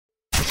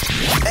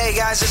Hey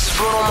guys, this is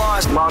Bruno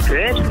Mars.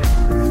 Margaret,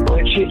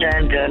 what you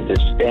don't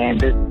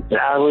understand is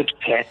I would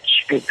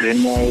catch a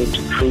grenade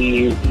for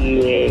you.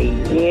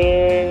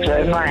 Yeah.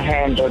 Throw my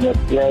hand on a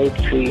blade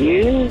for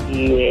you.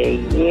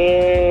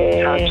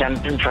 Yeah. I'll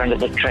jump in front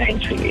of a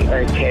train for you.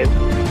 Okay.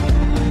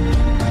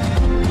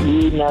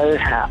 You know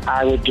how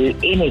I would do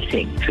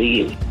anything for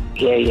you.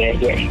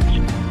 Yeah.